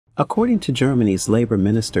According to Germany's Labor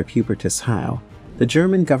Minister Hubertus Heil, the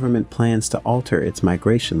German government plans to alter its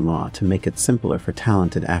migration law to make it simpler for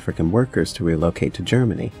talented African workers to relocate to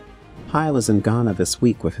Germany. Heil is in Ghana this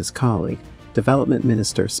week with his colleague, Development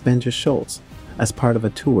Minister Spencer Schultz, as part of a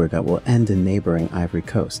tour that will end in neighboring Ivory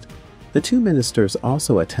Coast. The two ministers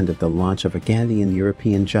also attended the launch of a Ghanaian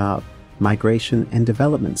European Job, Migration and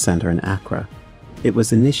Development Center in Accra. It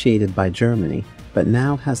was initiated by Germany, but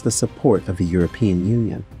now has the support of the European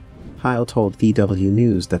Union. Heil told DW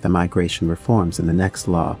News that the migration reforms in the next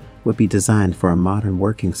law would be designed for a modern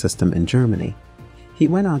working system in Germany. He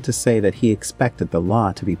went on to say that he expected the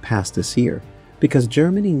law to be passed this year because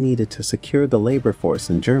Germany needed to secure the labor force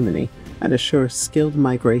in Germany and assure skilled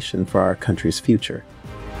migration for our country's future.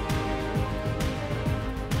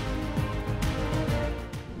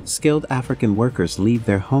 Skilled African workers leave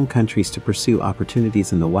their home countries to pursue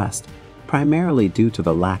opportunities in the West, primarily due to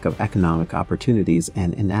the lack of economic opportunities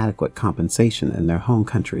and inadequate compensation in their home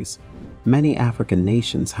countries. Many African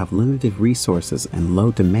nations have limited resources and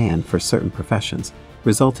low demand for certain professions,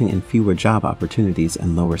 resulting in fewer job opportunities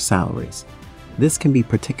and lower salaries. This can be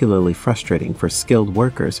particularly frustrating for skilled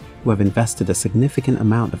workers who have invested a significant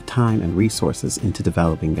amount of time and resources into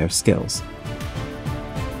developing their skills.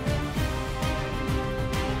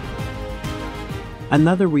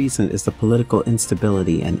 Another reason is the political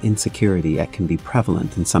instability and insecurity that can be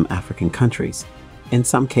prevalent in some African countries. In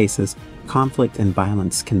some cases, conflict and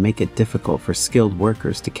violence can make it difficult for skilled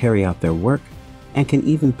workers to carry out their work and can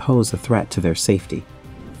even pose a threat to their safety.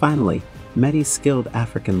 Finally, many skilled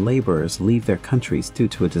African laborers leave their countries due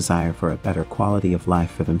to a desire for a better quality of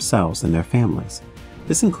life for themselves and their families.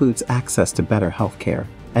 This includes access to better health care,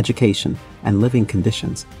 education, and living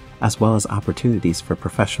conditions, as well as opportunities for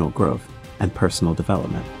professional growth and personal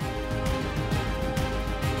development.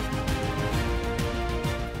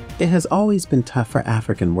 It has always been tough for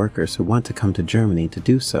African workers who want to come to Germany to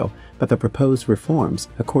do so, but the proposed reforms,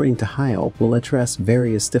 according to Heil, will address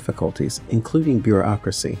various difficulties, including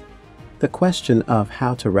bureaucracy. The question of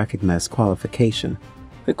how to recognize qualification,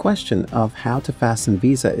 the question of how to fasten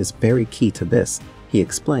visa is very key to this, he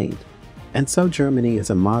explained. And so Germany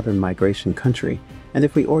is a modern migration country, and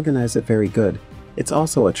if we organize it very good, it's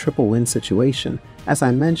also a triple win situation, as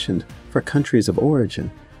I mentioned, for countries of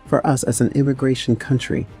origin, for us as an immigration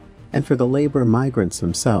country, and for the labor migrants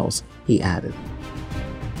themselves, he added.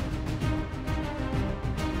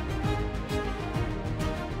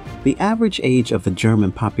 The average age of the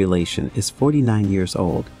German population is 49 years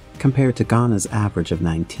old, compared to Ghana's average of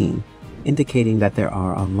 19, indicating that there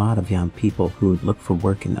are a lot of young people who would look for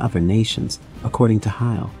work in other nations, according to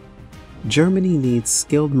Heil. Germany needs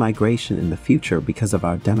skilled migration in the future because of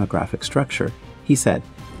our demographic structure, he said,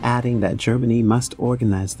 adding that Germany must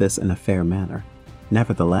organize this in a fair manner.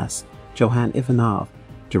 Nevertheless, Johann Ivanov,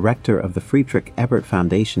 director of the Friedrich Ebert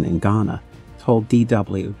Foundation in Ghana, told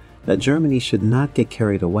DW that Germany should not get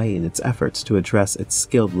carried away in its efforts to address its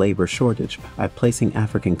skilled labor shortage by placing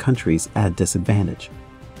African countries at a disadvantage.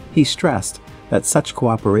 He stressed that such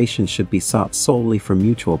cooperation should be sought solely for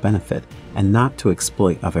mutual benefit and not to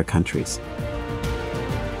exploit other countries.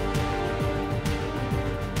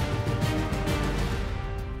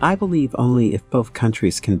 I believe only if both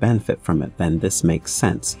countries can benefit from it, then this makes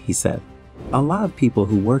sense, he said. A lot of people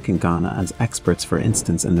who work in Ghana as experts, for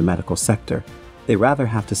instance, in the medical sector, they rather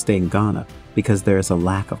have to stay in Ghana because there is a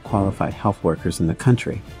lack of qualified health workers in the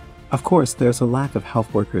country. Of course, there's a lack of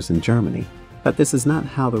health workers in Germany, but this is not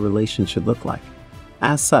how the relation should look like.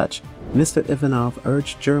 As such, Mr. Ivanov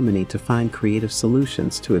urged Germany to find creative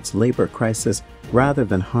solutions to its labor crisis rather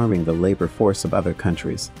than harming the labor force of other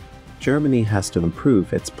countries. Germany has to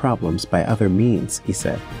improve its problems by other means, he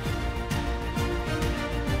said.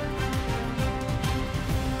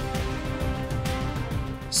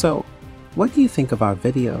 So, what do you think of our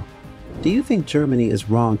video? Do you think Germany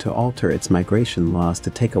is wrong to alter its migration laws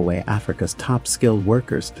to take away Africa's top skilled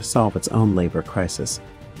workers to solve its own labor crisis?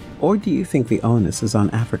 Or do you think the onus is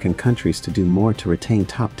on African countries to do more to retain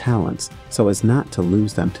top talents so as not to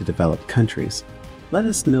lose them to developed countries? Let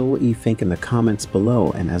us know what you think in the comments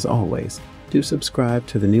below, and as always, do subscribe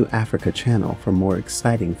to the New Africa channel for more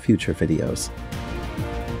exciting future videos.